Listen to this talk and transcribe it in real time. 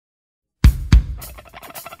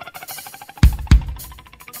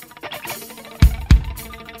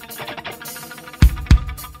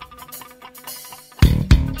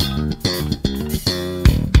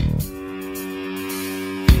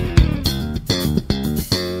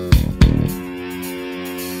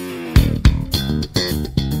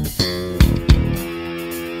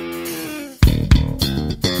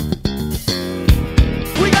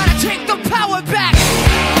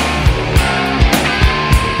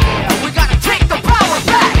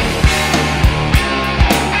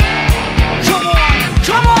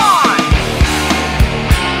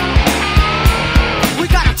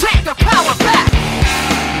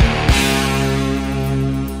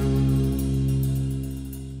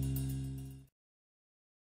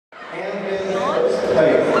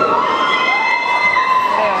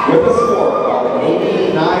With a score of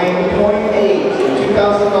 89.8, the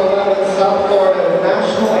 2011 South Florida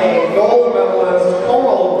National A gold medalist,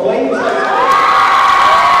 Coral Blaze.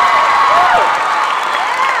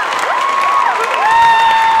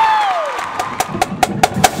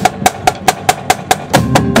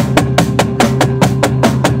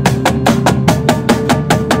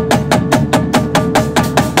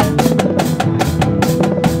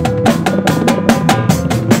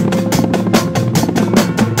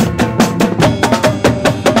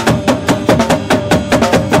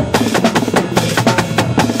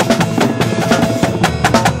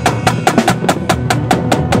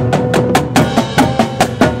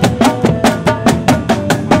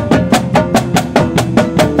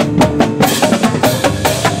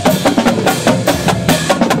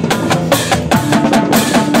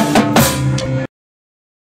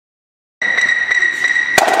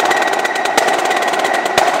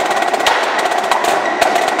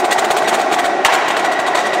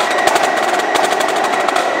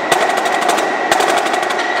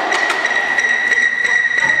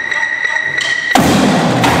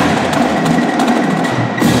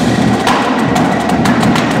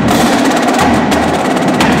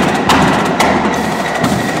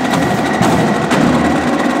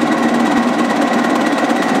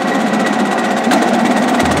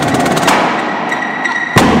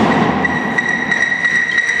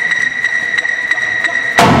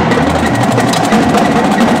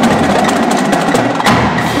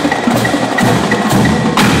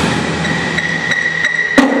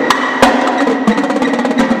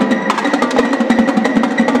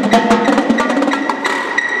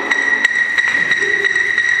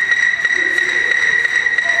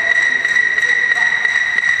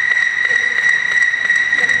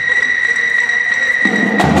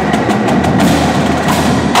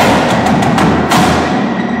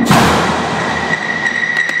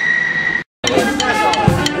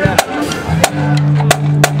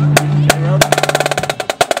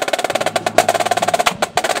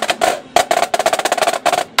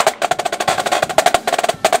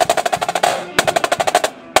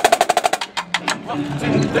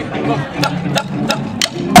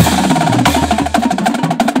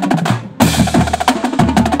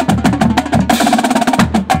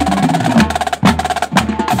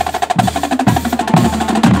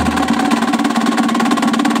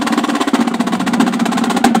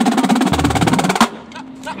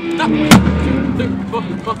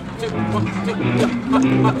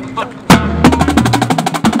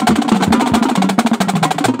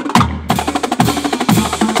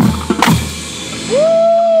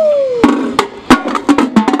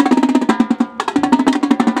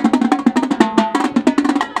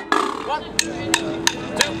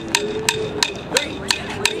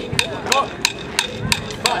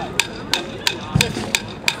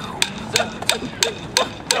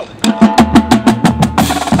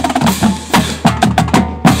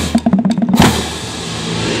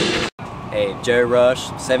 Hey, Jerry Rush,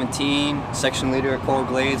 17, section leader at Coral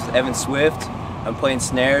Glades with Evan Swift. I'm playing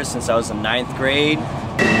snares since I was in 9th grade.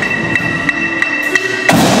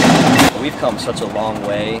 We've come such a long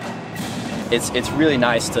way. It's really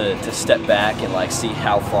nice to step back and like see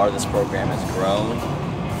how far this program has grown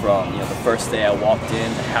from the first day I walked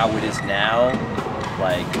in to how it is now.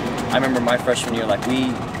 Like I remember my freshman year, like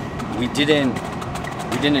we didn't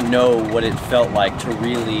know what it felt like to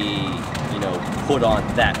really put on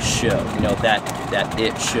that show, that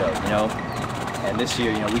it show, and this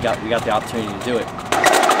year, we got the opportunity to do it.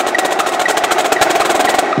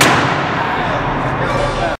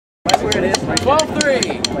 That's where it is.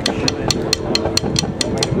 12-3.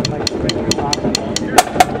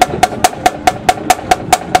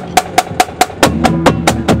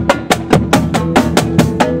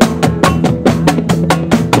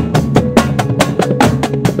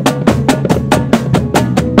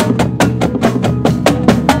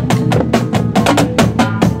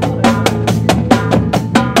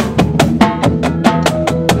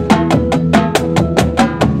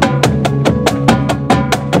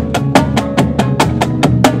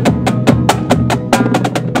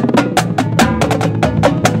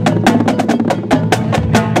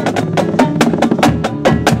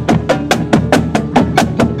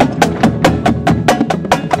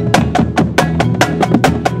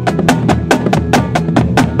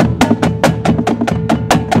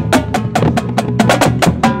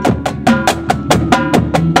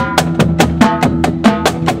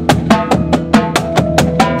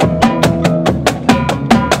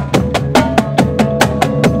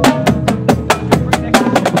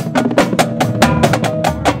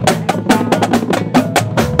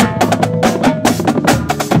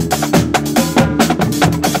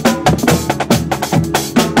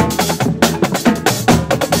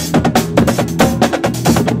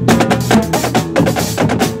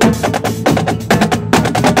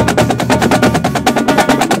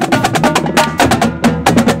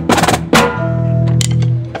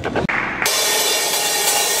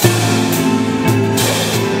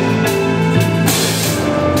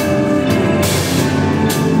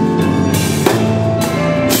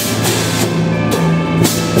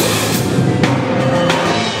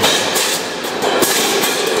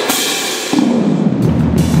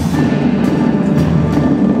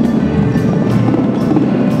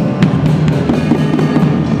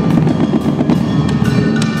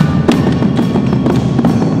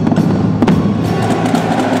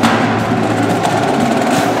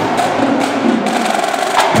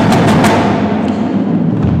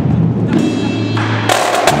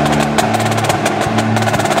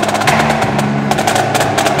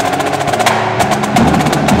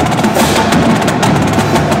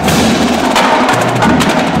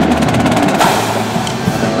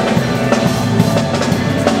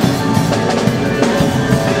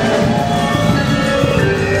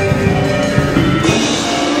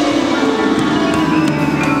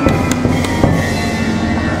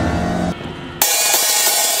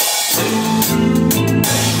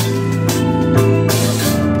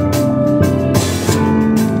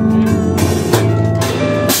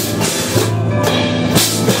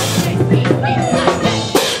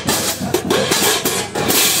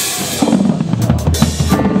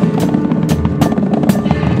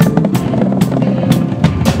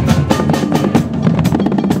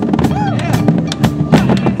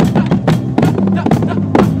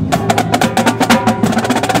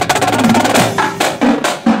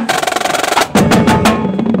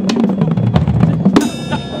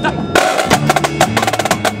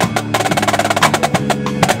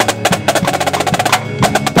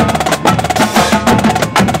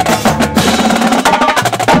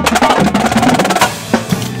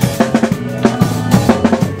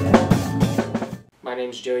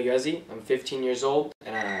 name's Joey Guzzi. I'm 15 years old,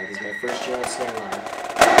 and this is my first year on snare line.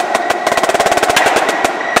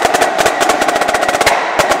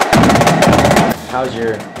 How's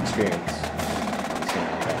your experience?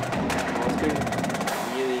 Well, it's been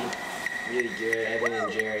really, really good. Evan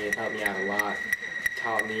and Jerry have helped me out a lot.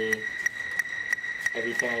 Taught me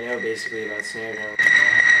everything I know basically about snare drum.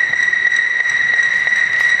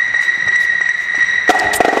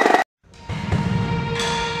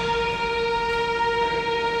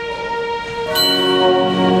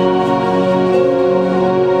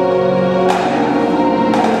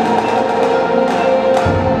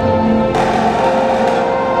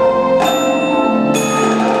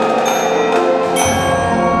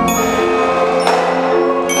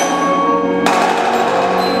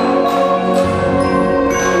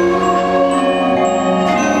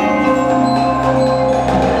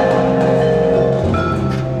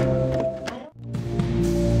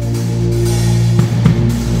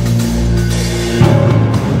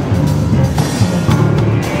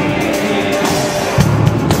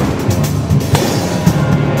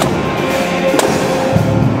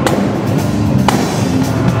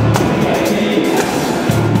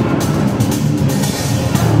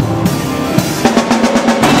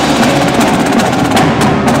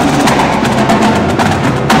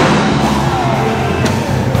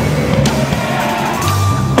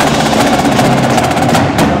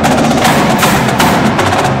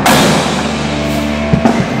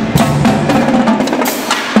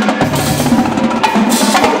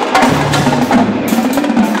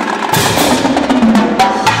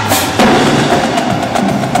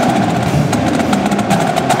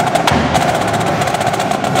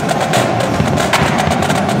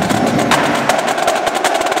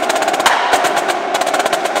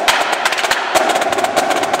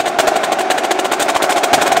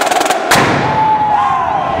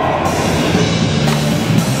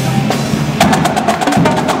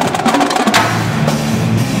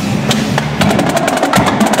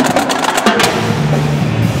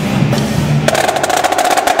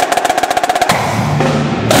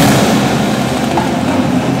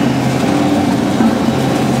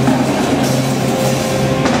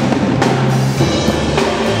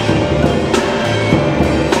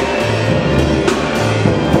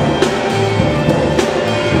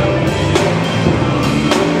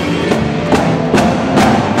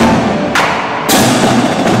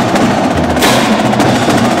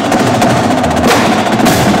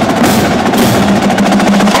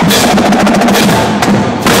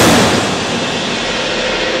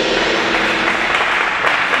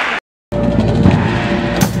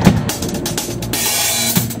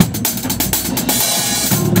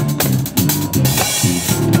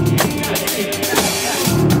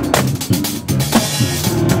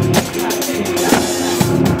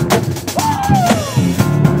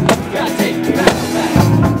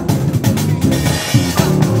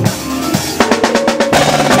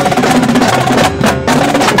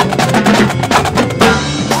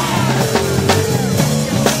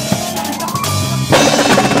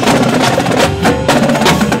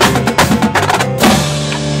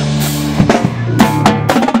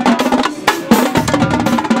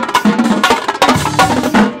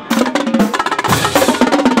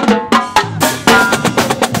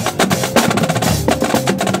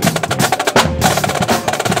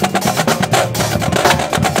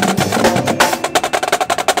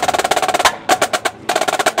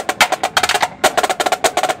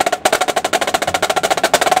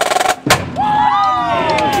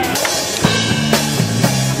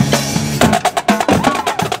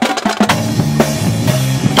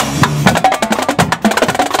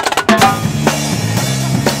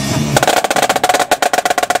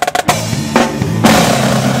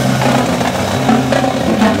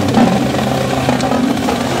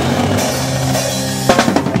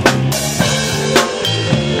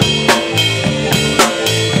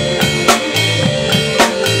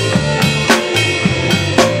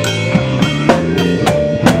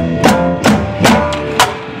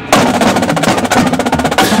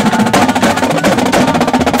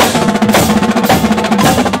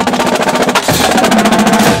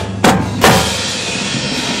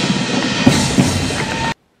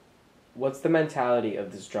 What's the mentality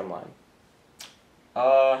of this drumline?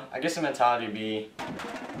 I guess the mentality would be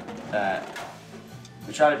that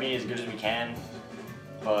we try to be as good as we can,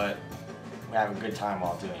 but we have a good time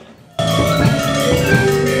while doing it.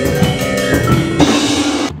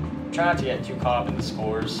 Try not to get too caught up in the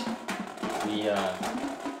scores. We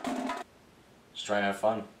just try to have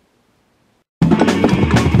fun.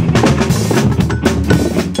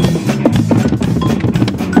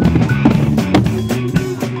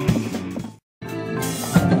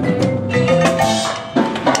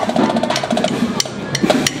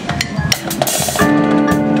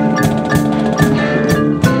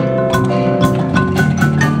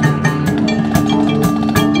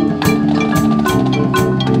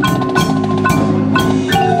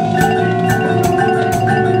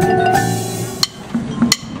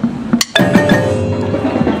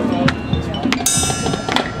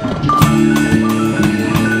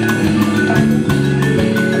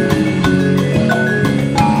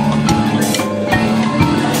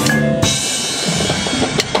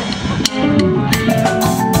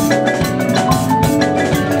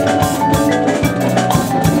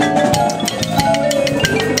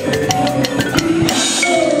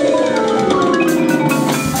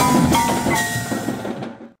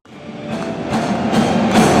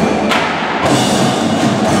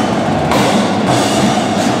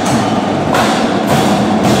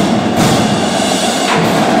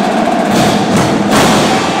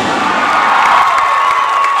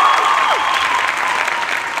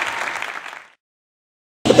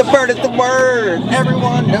 bird is the word.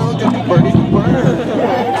 Everyone knows that the bird is the word.